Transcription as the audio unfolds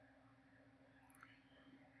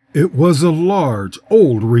It was a large,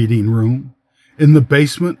 old reading room in the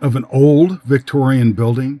basement of an old Victorian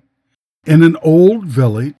building in an old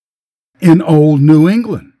village in old New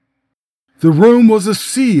England. The room was a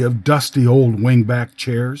sea of dusty old wingback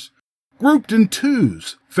chairs, grouped in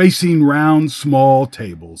twos, facing round small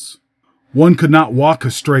tables. One could not walk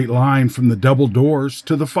a straight line from the double doors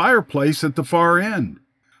to the fireplace at the far end.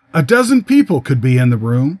 A dozen people could be in the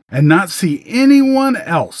room and not see anyone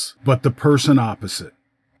else but the person opposite.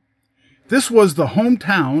 This was the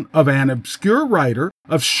hometown of an obscure writer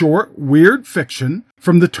of short, weird fiction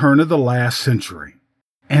from the turn of the last century.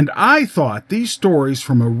 And I thought these stories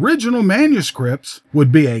from original manuscripts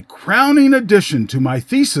would be a crowning addition to my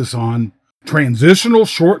thesis on transitional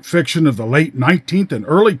short fiction of the late 19th and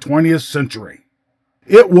early 20th century.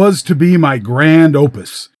 It was to be my grand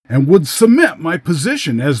opus and would cement my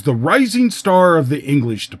position as the rising star of the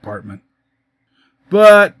English department.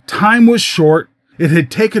 But time was short. It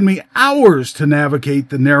had taken me hours to navigate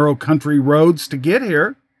the narrow country roads to get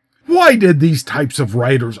here. Why did these types of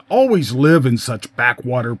writers always live in such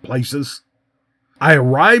backwater places? I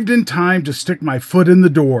arrived in time to stick my foot in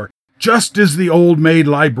the door, just as the old maid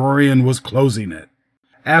librarian was closing it.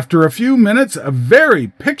 After a few minutes of very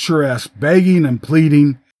picturesque begging and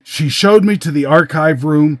pleading, she showed me to the archive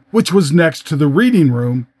room, which was next to the reading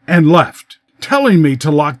room, and left, telling me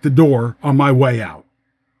to lock the door on my way out.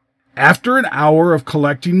 After an hour of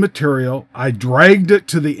collecting material, I dragged it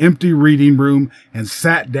to the empty reading room and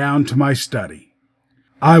sat down to my study.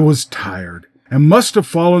 I was tired and must have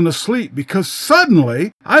fallen asleep because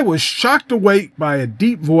suddenly I was shocked awake by a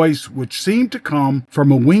deep voice which seemed to come from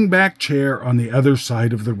a wingback chair on the other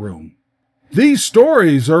side of the room. "These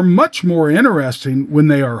stories are much more interesting when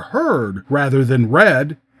they are heard rather than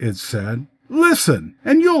read," it said. "Listen,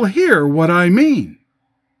 and you'll hear what I mean."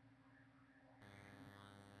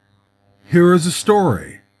 Here is a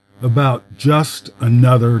story about just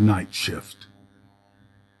another night shift.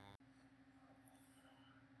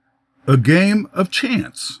 A Game of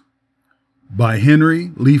Chance by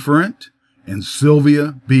Henry Lieferant and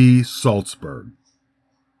Sylvia B. Saltzberg.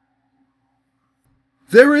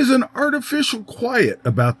 There is an artificial quiet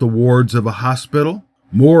about the wards of a hospital,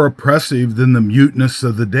 more oppressive than the muteness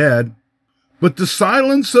of the dead. But the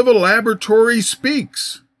silence of a laboratory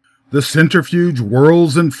speaks. The centrifuge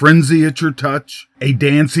whirls in frenzy at your touch, a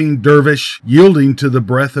dancing dervish yielding to the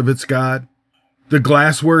breath of its god. The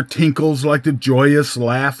glassware tinkles like the joyous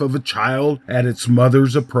laugh of a child at its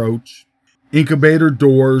mother's approach. Incubator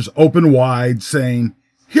doors open wide, saying,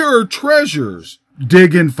 "Here are treasures,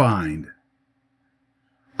 dig and find."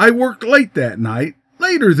 I worked late that night,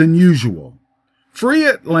 later than usual. Free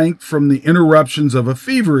at length from the interruptions of a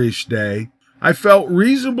feverish day, I felt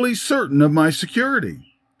reasonably certain of my security.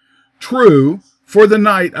 True, for the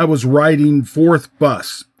night I was riding 4th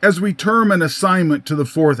bus, as we term an assignment to the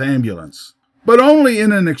 4th ambulance. But only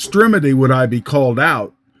in an extremity would I be called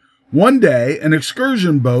out. One day, an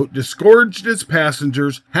excursion boat disgorged its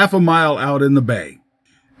passengers half a mile out in the bay.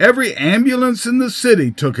 Every ambulance in the city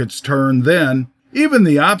took its turn then, even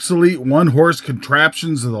the obsolete one-horse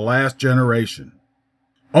contraptions of the last generation.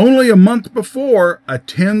 Only a month before, a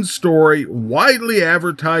 10-story, widely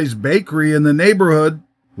advertised bakery in the neighborhood.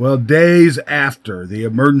 Well, days after, the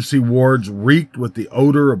emergency wards reeked with the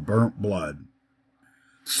odor of burnt blood.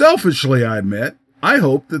 Selfishly, I admit, I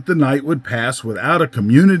hoped that the night would pass without a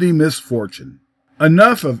community misfortune.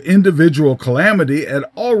 Enough of individual calamity had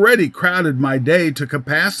already crowded my day to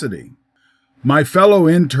capacity. My fellow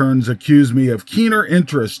interns accused me of keener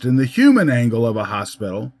interest in the human angle of a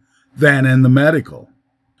hospital than in the medical.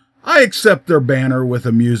 I accept their banner with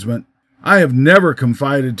amusement. I have never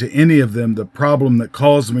confided to any of them the problem that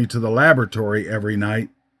calls me to the laboratory every night.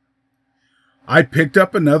 I picked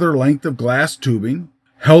up another length of glass tubing,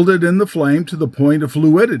 held it in the flame to the point of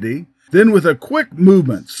fluidity, then with a quick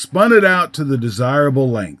movement spun it out to the desirable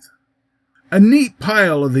length. A neat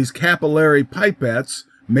pile of these capillary pipettes,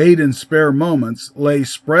 made in spare moments, lay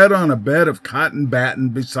spread on a bed of cotton batten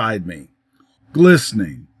beside me,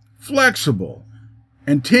 glistening, flexible,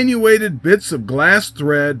 attenuated bits of glass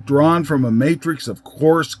thread drawn from a matrix of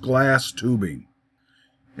coarse glass tubing.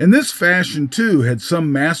 In this fashion, too, had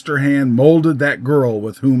some master hand molded that girl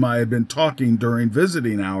with whom I had been talking during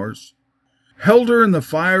visiting hours, held her in the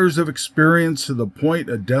fires of experience to the point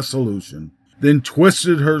of dissolution, then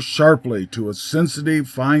twisted her sharply to a sensitive,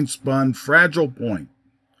 fine-spun, fragile point,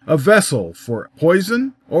 a vessel for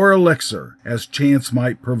poison or elixir, as chance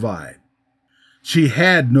might provide. She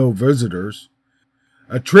had no visitors.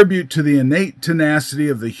 A tribute to the innate tenacity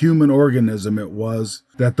of the human organism it was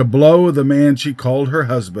that the blow of the man she called her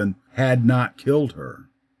husband had not killed her.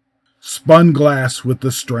 spun glass with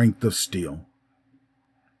the strength of steel.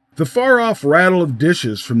 The far-off rattle of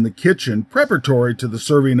dishes from the kitchen preparatory to the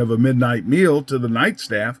serving of a midnight meal to the night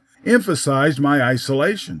staff emphasized my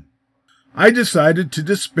isolation. I decided to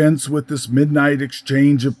dispense with this midnight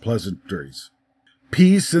exchange of pleasantries.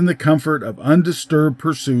 Peace and the comfort of undisturbed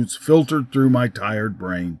pursuits filtered through my tired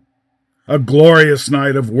brain. A glorious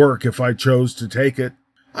night of work if I chose to take it.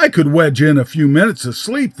 I could wedge in a few minutes of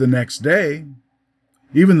sleep the next day.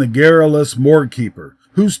 Even the garrulous morgue keeper,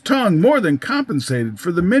 whose tongue more than compensated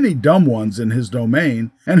for the many dumb ones in his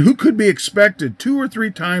domain, and who could be expected 2 or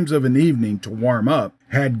 3 times of an evening to warm up,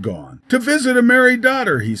 had gone. To visit a married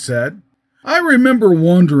daughter, he said. I remember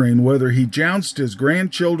wondering whether he jounced his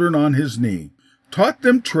grandchildren on his knee, taught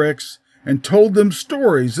them tricks, and told them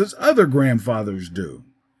stories as other grandfathers do.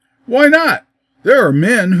 Why not? There are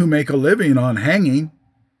men who make a living on hanging.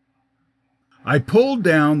 I pulled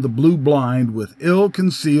down the blue blind with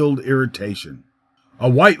ill-concealed irritation. A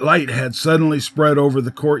white light had suddenly spread over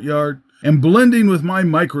the courtyard, and blending with my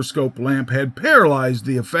microscope lamp had paralyzed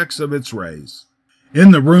the effects of its rays.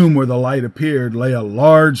 In the room where the light appeared lay a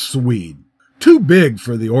large Swede, too big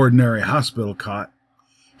for the ordinary hospital cot.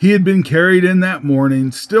 He had been carried in that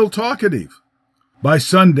morning, still talkative. By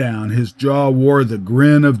sundown, his jaw wore the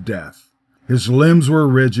grin of death. His limbs were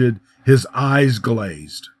rigid, his eyes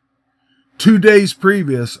glazed. 2 days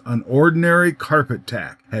previous, an ordinary carpet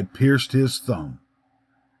tack had pierced his thumb.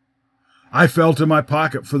 I felt in my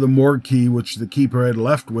pocket for the morgue key which the keeper had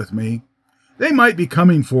left with me. They might be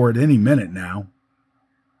coming for it any minute now.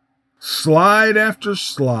 Slide after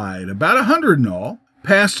slide, about 100 in all,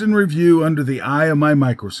 passed in review under the eye of my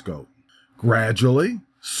microscope. Gradually,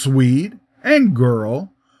 Swede and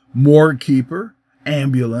girl, morgue keeper,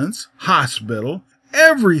 ambulance, hospital,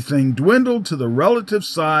 everything dwindled to the relative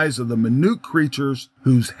size of the minute creatures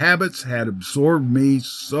whose habits had absorbed me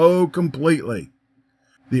so completely.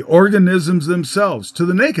 The organisms themselves, to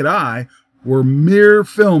the naked eye, were mere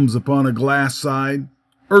films upon a glass side,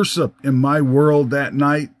 usurped in my world that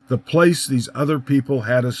night the place these other people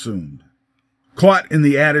had assumed. Caught in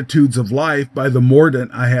the attitudes of life by the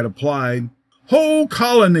mordant I had applied, whole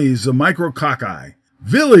colonies of micrococci,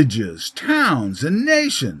 villages, towns, and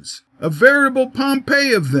nations, a veritable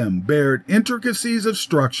Pompeii of them, bared intricacies of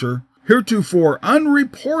structure heretofore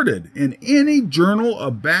unreported in any journal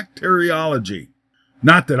of bacteriology.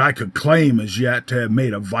 Not that I could claim as yet to have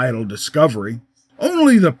made a vital discovery.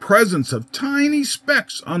 Only the presence of tiny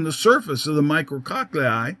specks on the surface of the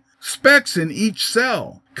micrococci, specks in each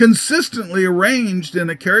cell, consistently arranged in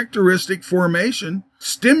a characteristic formation,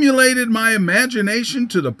 stimulated my imagination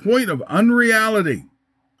to the point of unreality.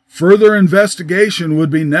 Further investigation would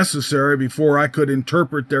be necessary before I could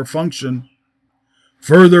interpret their function.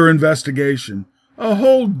 Further investigation. A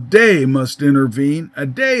whole day must intervene, a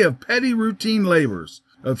day of petty routine labors,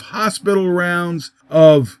 of hospital rounds,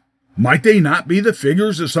 of... Might they not be the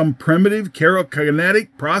figures of some primitive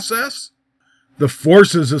karokinetic process? The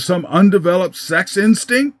forces of some undeveloped sex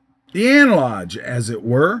instinct? The analogue, as it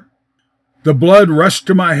were? The blood rushed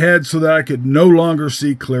to my head so that I could no longer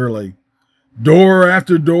see clearly. Door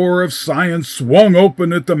after door of science swung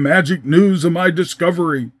open at the magic news of my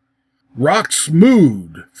discovery. Rocks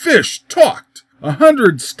moved, fish talked,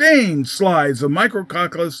 100 stained slides of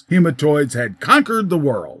micrococcus hematoids had conquered the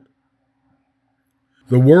world.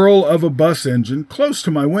 The whirl of a bus engine close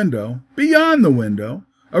to my window, beyond the window,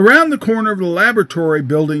 around the corner of the laboratory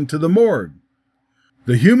building to the morgue.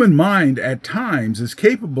 The human mind at times is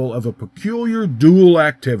capable of a peculiar dual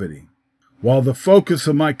activity. While the focus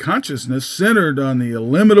of my consciousness centered on the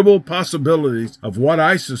illimitable possibilities of what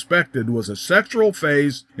I suspected was a sexual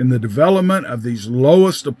phase in the development of these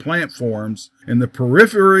lowest of plant forms, in the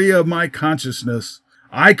periphery of my consciousness,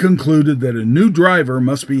 I concluded that a new driver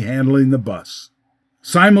must be handling the bus.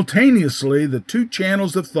 Simultaneously, the 2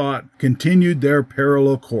 channels of thought continued their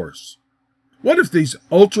parallel course. What if these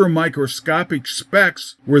ultra-microscopic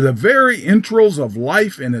specks were the very entrails of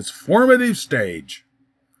life in its formative stage?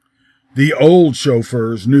 The old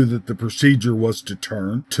chauffeurs knew that the procedure was to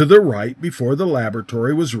turn to the right before the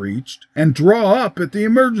laboratory was reached and draw up at the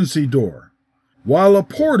emergency door, while a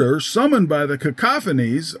porter summoned by the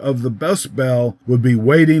cacophonies of the bus bell would be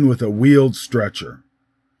waiting with a wheeled stretcher.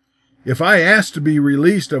 If I asked to be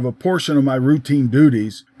released of a portion of my routine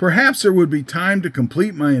duties, perhaps there would be time to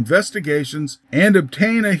complete my investigations and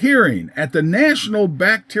obtain a hearing at the National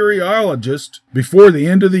Bacteriologist before the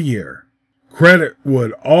end of the year. Credit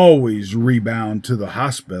would always rebound to the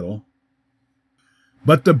hospital.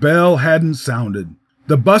 But the bell hadn't sounded.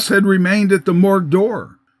 The bus had remained at the morgue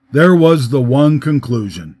door. There was the one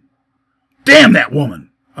conclusion. "Damn that woman!"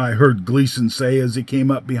 I heard Gleason say as he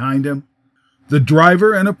came up behind him. The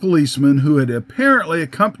driver and a policeman who had apparently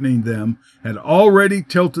accompanied them had already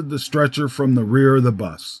tilted the stretcher from the rear of the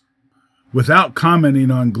bus. Without commenting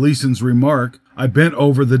on Gleason's remark, I bent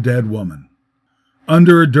over the dead woman.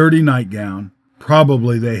 Under a dirty nightgown,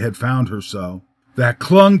 probably they had found her so, that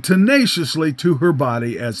clung tenaciously to her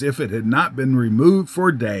body as if it had not been removed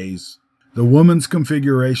for days, the woman's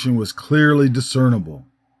configuration was clearly discernible.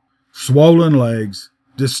 Swollen legs,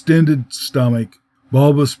 distended stomach,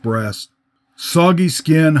 bulbous breast, soggy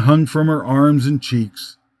skin hung from her arms and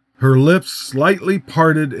cheeks. Her lips, slightly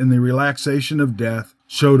parted in the relaxation of death,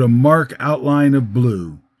 showed a marked outline of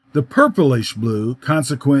blue, the purplish blue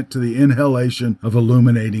consequent to the inhalation of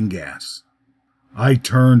illuminating gas. I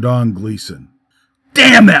turned on Gleason.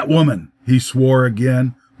 "Damn that woman!" he swore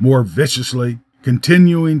again, more viciously,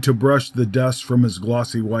 continuing to brush the dust from his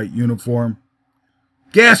glossy white uniform.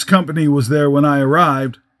 "Gas company was there when I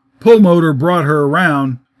arrived. Pull-motor brought her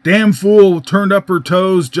around. Damn fool turned up her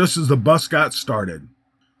toes just as the bus got started."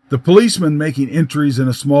 The policeman, making entries in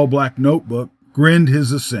a small black notebook, grinned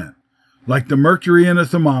his assent. Like the mercury in a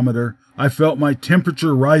thermometer, I felt my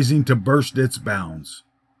temperature rising to burst its bounds.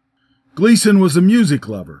 Gleason was a music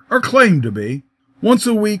lover, or claimed to be. Once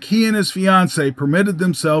a week, he and his fiancée permitted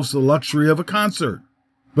themselves the luxury of a concert.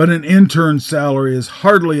 But an intern's salary is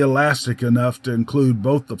hardly elastic enough to include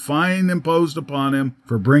both the fine imposed upon him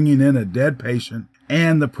for bringing in a dead patient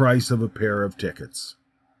and the price of a pair of tickets.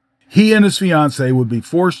 He and his fiancée would be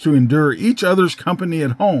forced to endure each other's company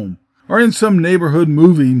at home or in some neighborhood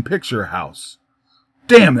moving picture house.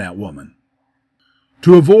 Damn that woman!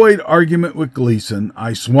 To avoid argument with Gleason,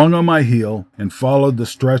 I swung on my heel and followed the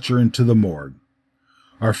stretcher into the morgue.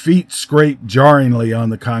 Our feet scraped jarringly on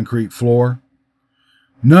the concrete floor.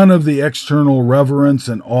 None of the external reverence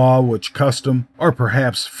and awe which custom, or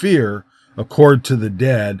perhaps fear, accord to the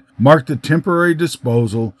dead marked the temporary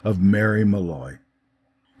disposal of Mary Malloy.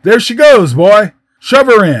 "There she goes, boy! Shove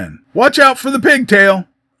her in! Watch out for the pigtail!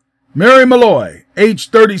 Mary Malloy, age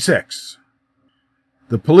 36.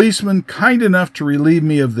 The policeman, kind enough to relieve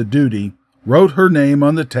me of the duty, wrote her name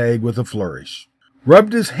on the tag with a flourish,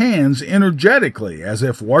 rubbed his hands energetically as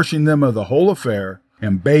if washing them of the whole affair,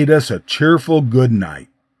 and bade us a cheerful good night.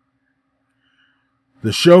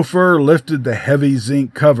 The chauffeur lifted the heavy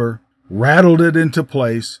zinc cover, rattled it into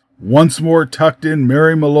place, once more tucked in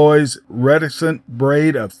Mary Malloy's reticent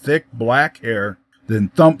braid of thick black hair, then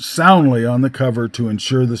thumped soundly on the cover to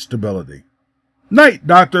ensure the stability. "Night,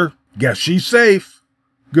 Doctor. Guess she's safe.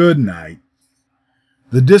 Good night."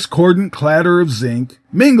 The discordant clatter of zinc,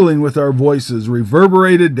 mingling with our voices,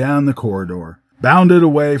 reverberated down the corridor, bounded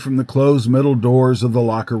away from the closed middle doors of the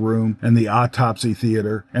locker room and the autopsy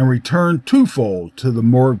theater, and returned twofold to the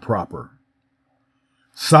morgue proper.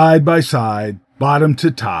 Side by side, bottom to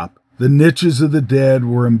top, the niches of the dead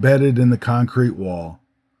were embedded in the concrete wall.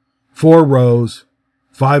 4 rows,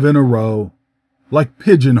 5 in a row, like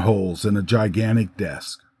pigeonholes in a gigantic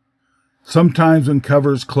desk. Sometimes when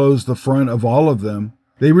covers closed the front of all of them,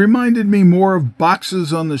 they reminded me more of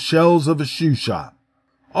boxes on the shelves of a shoe shop,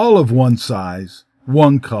 all of one size,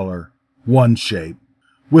 one color, one shape,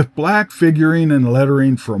 with black figuring and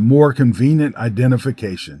lettering for more convenient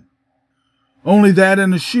identification. Only that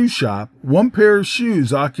in a shoe shop, one pair of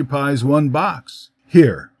shoes occupies one box.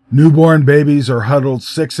 Here, newborn babies are huddled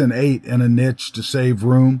 6 and 8 in a niche to save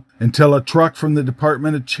room until a truck from the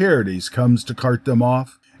Department of Charities comes to cart them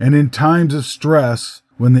off, and in times of stress,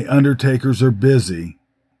 when the undertakers are busy,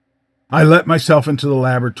 I let myself into the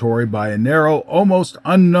laboratory by a narrow, almost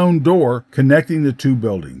unknown door connecting the 2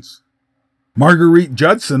 buildings. Marguerite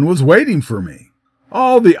Judson was waiting for me.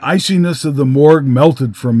 All the iciness of the morgue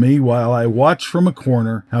melted from me while I watched from a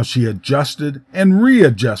corner how she adjusted and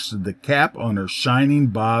readjusted the cap on her shining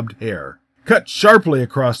bobbed hair, cut sharply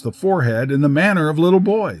across the forehead in the manner of little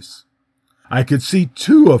boys. I could see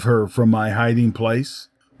 2 of her from my hiding place,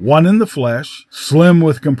 one in the flesh, slim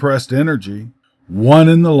with compressed energy, one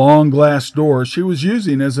in the long glass door she was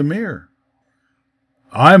using as a mirror.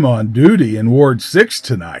 "I'm on duty in Ward 6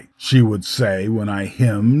 tonight," she would say when I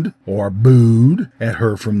hemmed or booed at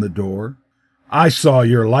her from the door. "I saw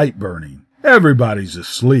your light burning. Everybody's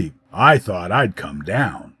asleep. I thought I'd come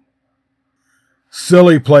down."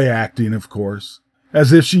 Silly play acting, of course,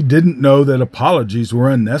 as if she didn't know that apologies were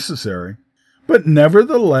unnecessary, but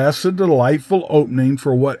nevertheless a delightful opening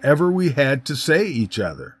for whatever we had to say each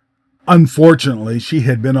other. Unfortunately, she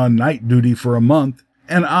had been on night duty for a month,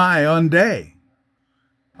 and I on day.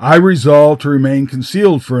 I resolved to remain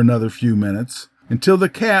concealed for another few minutes, until the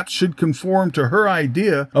caps should conform to her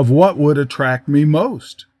idea of what would attract me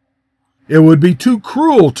most. It would be too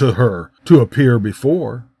cruel to her to appear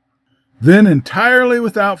before. Then, entirely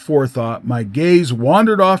without forethought, my gaze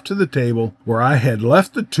wandered off to the table where I had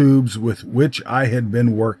left the tubes with which I had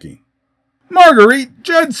been working. "Marguerite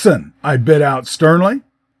Judson!" I bit out sternly.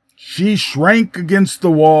 She shrank against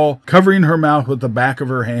the wall, covering her mouth with the back of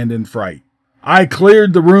her hand in fright. I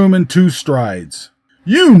cleared the room in 2 strides.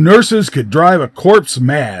 "You nurses could drive a corpse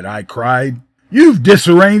mad," I cried. "You've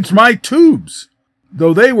disarranged my tubes.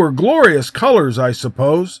 Though they were glorious colors, I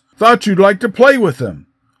suppose. Thought you'd like to play with them.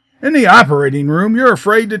 In the operating room, you're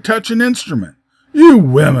afraid to touch an instrument. You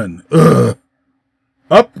women, ugh!"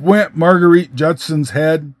 Up went Marguerite Judson's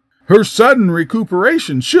head. Her sudden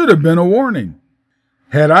recuperation should have been a warning.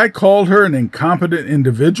 Had I called her an incompetent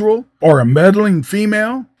individual or a meddling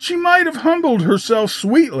female, she might have humbled herself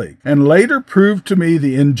sweetly and later proved to me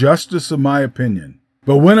the injustice of my opinion.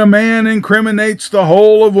 But when a man incriminates the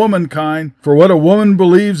whole of womankind for what a woman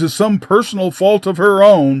believes is some personal fault of her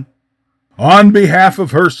own, on behalf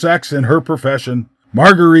of her sex and her profession,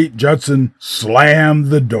 Marguerite Judson slammed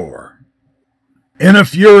the door. In a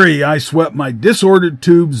fury, I swept my disordered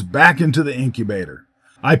tubes back into the incubator.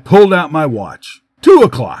 I pulled out my watch. 2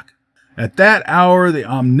 o'clock. At that hour, the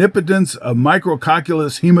omnipotence of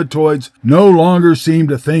microcalculus hematoids no longer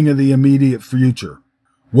seemed a thing of the immediate future.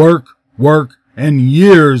 Work, and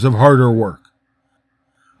years of harder work.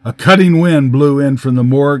 A cutting wind blew in from the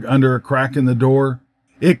morgue under a crack in the door.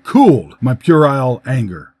 It cooled my puerile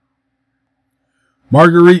anger.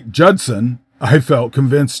 Marguerite Judson, I felt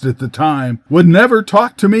convinced at the time, would never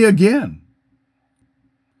talk to me again.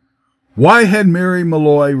 Why had Mary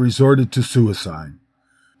Malloy resorted to suicide?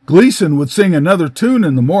 Gleason would sing another tune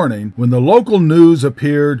in the morning when the local news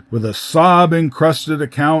appeared with a sob-encrusted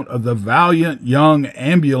account of the valiant young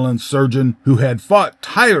ambulance surgeon who had fought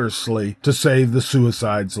tirelessly to save the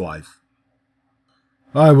suicide's life.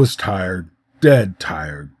 I was tired, dead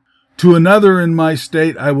tired. To another in my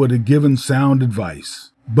state I would have given sound advice.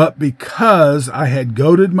 But because I had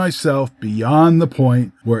goaded myself beyond the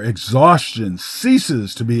point where exhaustion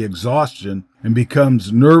ceases to be exhaustion and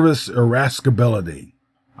becomes nervous irascibility,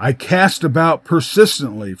 I cast about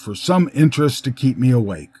persistently for some interest to keep me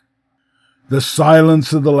awake. The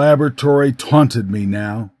silence of the laboratory taunted me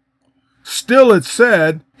now. Still it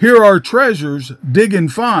said, "Here are treasures, dig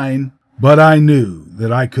and find," but I knew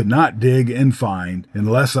that I could not dig and find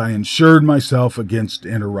unless I insured myself against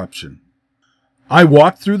interruption. I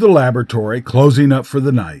walked through the laboratory, closing up for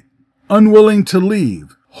the night, unwilling to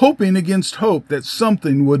leave, hoping against hope that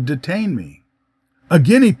something would detain me. A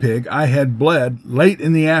guinea pig I had bled late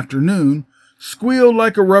in the afternoon squealed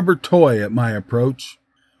like a rubber toy at my approach.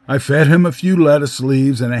 I fed him a few lettuce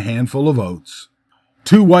leaves and a handful of oats.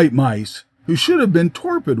 2 white mice, who should have been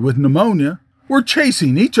torpid with pneumonia, were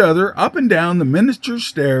chasing each other up and down the miniature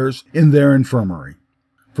stairs in their infirmary.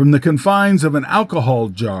 From the confines of an alcohol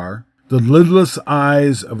jar, the lidless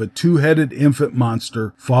eyes of a 2-headed infant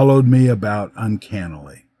monster followed me about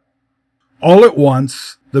uncannily. All at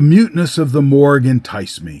once, the muteness of the morgue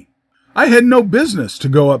enticed me. I had no business to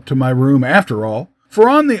go up to my room after all, for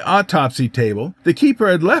on the autopsy table, the keeper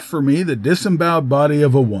had left for me the disemboweled body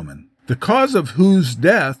of a woman, the cause of whose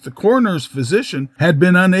death the coroner's physician had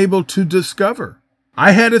been unable to discover.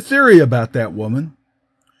 I had a theory about that woman.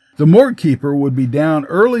 The morgue keeper would be down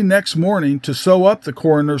early next morning to sew up the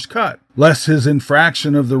coroner's cut, lest his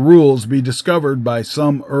infraction of the rules be discovered by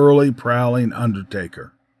some early prowling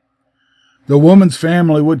undertaker. The woman's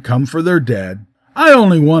family would come for their dead. I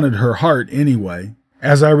only wanted her heart anyway.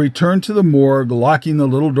 As I returned to the morgue, locking the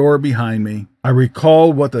little door behind me, I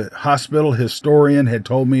recalled what the hospital historian had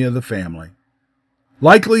told me of the family.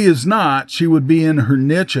 Likely as not, she would be in her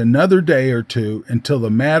niche another day or two until the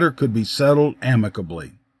matter could be settled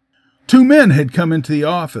amicably. 2 men had come into the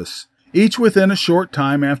office, each within a short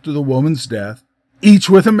time after the woman's death, each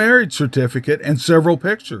with a marriage certificate and several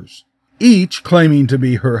pictures, each claiming to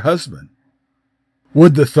be her husband.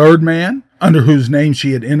 Would the 3rd man, under whose name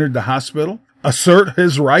she had entered the hospital, assert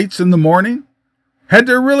his rights in the morning? Had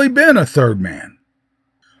there really been a 3rd man?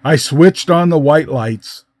 I switched on the white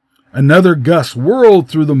lights. Another gust whirled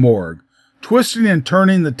through the morgue, twisting and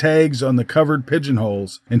turning the tags on the covered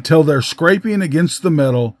pigeonholes until their scraping against the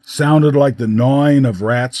metal sounded like the gnawing of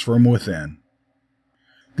rats from within.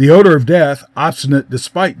 The odor of death, obstinate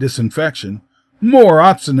despite disinfection, more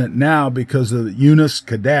obstinate now because of the Eunice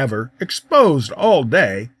cadaver, exposed all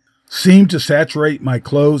day, seemed to saturate my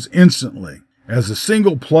clothes instantly, as a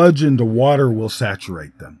single plunge into water will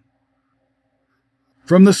saturate them.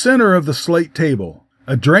 From the center of the slate table,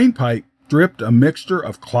 a drain pipe dripped a mixture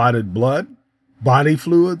of clotted blood, body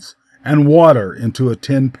fluids, and water into a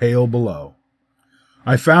tin pail below.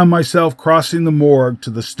 I found myself crossing the morgue to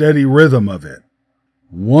the steady rhythm of it.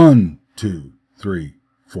 1, 2, 3,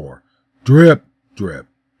 4. Drip, drip,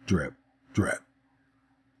 drip, drip.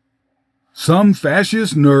 Some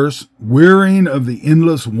fascist nurse, wearying of the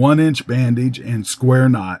endless 1-inch bandage and square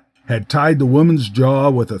knot, had tied the woman's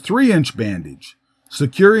jaw with a 3-inch bandage,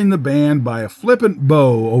 securing the band by a flippant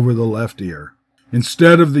bow over the left ear.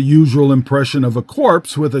 Instead of the usual impression of a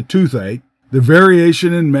corpse with a toothache, the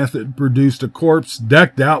variation in method produced a corpse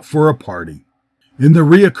decked out for a party. In the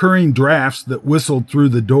reoccurring drafts that whistled through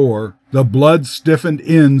the door, the blood-stiffened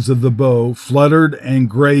ends of the bow fluttered and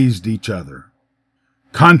grazed each other.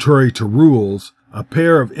 Contrary to rules, a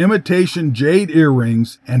pair of imitation jade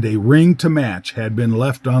earrings and a ring to match had been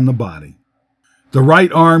left on the body. The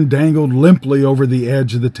right arm dangled limply over the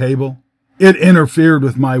edge of the table. It interfered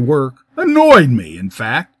with my work, annoyed me, in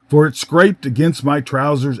fact, for it scraped against my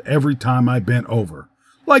trousers every time I bent over,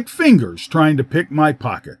 like fingers trying to pick my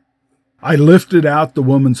pocket. I lifted out the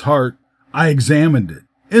woman's heart. I examined it.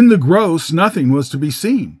 In the gross, nothing was to be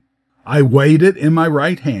seen. I weighed it in my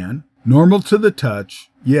right hand, normal to the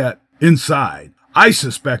touch, yet, inside, I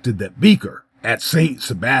suspected that Beaker, at St.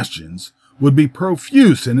 Sebastian's, would be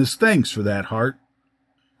profuse in his thanks for that heart.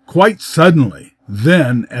 Quite suddenly,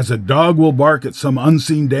 then, as a dog will bark at some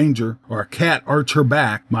unseen danger, or a cat arch her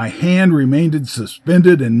back, my hand remained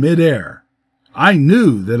suspended in midair. I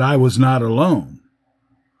knew that I was not alone.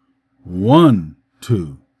 1,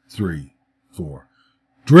 2, 3, 4.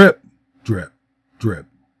 Drip, drip, drip,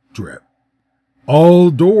 drip. All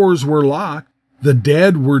doors were locked. The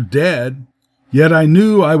dead were dead. Yet I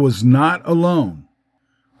knew I was not alone.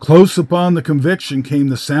 Close upon the conviction came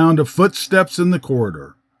the sound of footsteps in the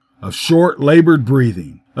corridor, of short, labored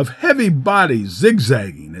breathing, of heavy bodies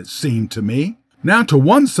zigzagging, it seemed to me, now to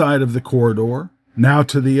one side of the corridor, now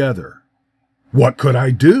to the other. What could I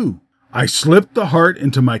do? I slipped the heart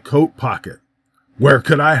into my coat pocket. Where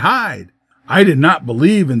could I hide? I did not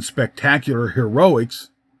believe in spectacular heroics.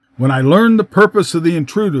 When I learned the purpose of the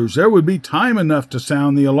intruders, there would be time enough to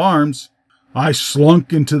sound the alarms. I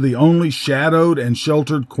slunk into the only shadowed and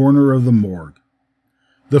sheltered corner of the morgue.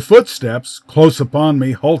 The footsteps, close upon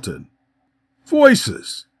me, halted.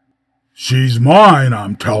 Voices. "She's mine,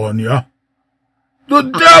 I'm telling you." "The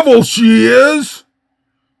devil she is!"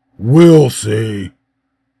 "We'll see."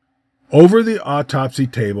 Over the autopsy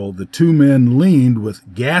table, the two men leaned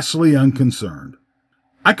with ghastly unconcern.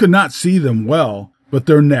 I could not see them well, but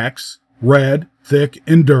their necks, red, thick,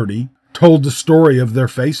 and dirty, told the story of their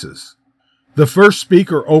faces. The first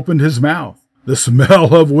speaker opened his mouth. The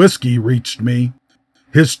smell of whiskey reached me.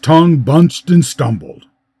 His tongue bunched and stumbled.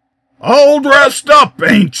 "All dressed up,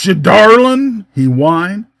 ain't you, darling?" he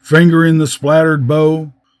whined, fingering the splattered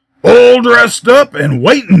bow. "All dressed up and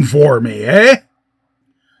waiting for me, eh?"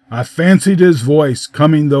 I fancied his voice,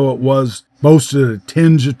 coming though it was, boasted a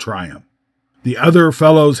tinge of triumph. The other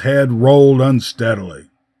fellow's head rolled unsteadily.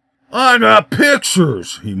 "I got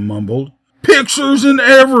pictures," he mumbled. "Pictures and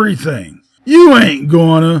everything. You ain't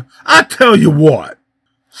gonna. I tell you what."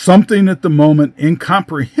 Something at the moment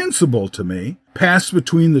incomprehensible to me passed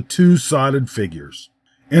between the two sodded figures.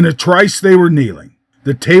 In a trice they were kneeling.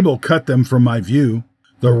 The table cut them from my view.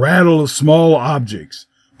 The rattle of small objects,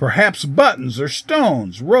 perhaps buttons or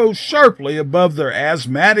stones, rose sharply above their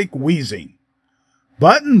asthmatic wheezing.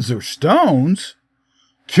 Buttons or stones?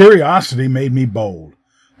 Curiosity made me bold.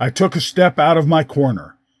 I took a step out of my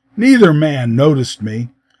corner. Neither man noticed me.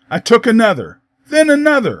 I took another, then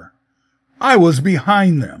another. I was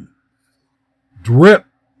behind them. Drip,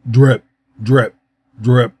 drip, drip,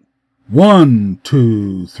 drip. 1,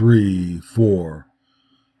 2, 3, 4.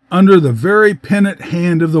 Under the very penitent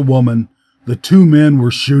hand of the woman, the two men were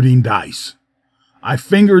shooting dice. I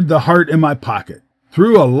fingered the heart in my pocket.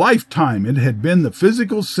 Through a lifetime it had been the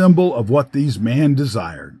physical symbol of what these men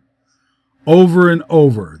desired. Over and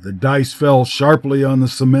over the dice fell sharply on the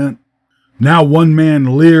cement. Now one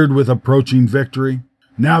man leered with approaching victory.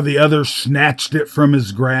 Now the other snatched it from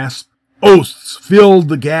his grasp. Oaths filled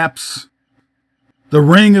the gaps. The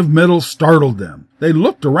ring of metal startled them. They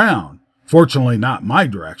looked around, fortunately not my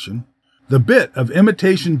direction. The bit of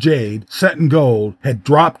imitation jade, set in gold, had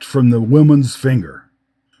dropped from the woman's finger.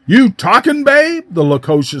 "You talking, babe?" The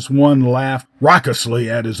loquacious one laughed raucously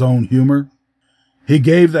at his own humor. He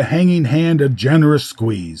gave the hanging hand a generous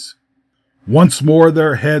squeeze. Once more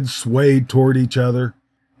their heads swayed toward each other.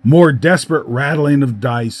 More desperate rattling of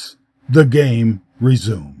dice. The game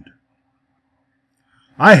resumed.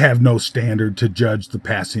 I have no standard to judge the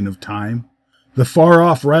passing of time. The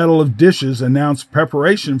far-off rattle of dishes announced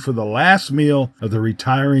preparation for the last meal of the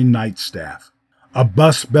retiring night staff. A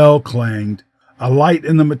bus bell clanged. A light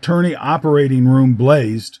in the maternity operating room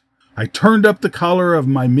blazed. I turned up the collar of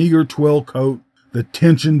my meager twill coat. The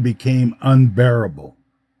tension became unbearable.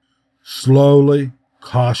 Slowly,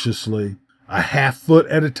 cautiously, a half-foot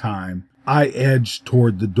at a time, I edged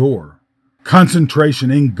toward the door.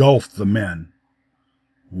 Concentration engulfed the men.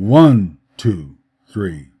 1, 2,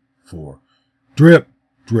 3, 4. Drip,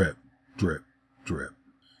 drip, drip, drip.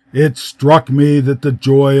 It struck me that the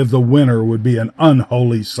joy of the winter would be an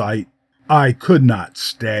unholy sight. I could not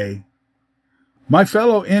stay. My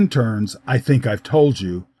fellow interns, I think I've told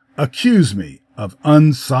you, accuse me of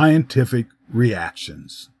unscientific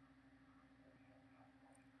reactions.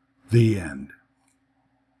 The end.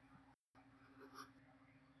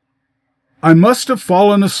 I must have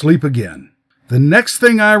fallen asleep again. The next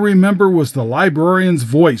thing I remember was the librarian's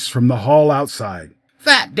voice from the hall outside.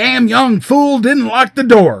 "That damn young fool didn't lock the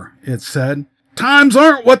door," it said. "Times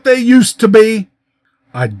aren't what they used to be."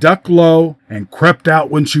 I ducked low and crept out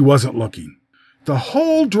when she wasn't looking. The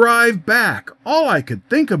whole drive back, all I could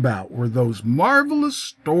think about were those marvelous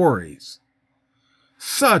stories.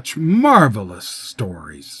 Such marvelous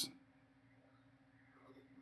stories.